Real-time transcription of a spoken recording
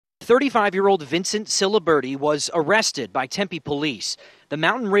35-year-old Vincent Ciliberti was arrested by Tempe police. The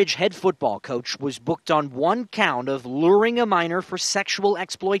Mountain Ridge head football coach was booked on one count of luring a minor for sexual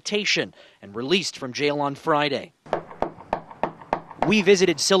exploitation and released from jail on Friday. We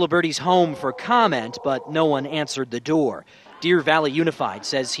visited Ciliberti's home for comment, but no one answered the door. Deer Valley Unified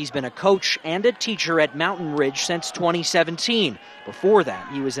says he's been a coach and a teacher at Mountain Ridge since 2017. Before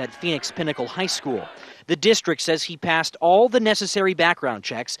that, he was at Phoenix Pinnacle High School. The district says he passed all the necessary background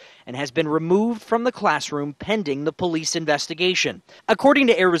checks and has been removed from the classroom pending the police investigation. According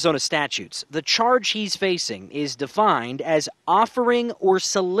to Arizona statutes, the charge he's facing is defined as offering or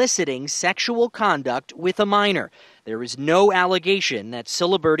soliciting sexual conduct with a minor. There is no allegation that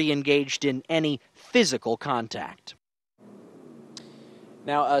Ciliberti engaged in any physical contact.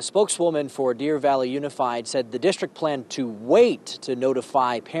 Now, a spokeswoman for Deer Valley Unified said the district planned to wait to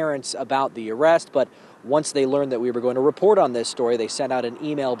notify parents about the arrest, but once they learned that we were going to report on this story, they sent out an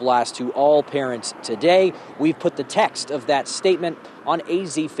email blast to all parents today. We've put the text of that statement on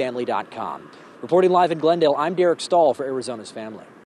azfamily.com. Reporting live in Glendale, I'm Derek Stahl for Arizona's Family.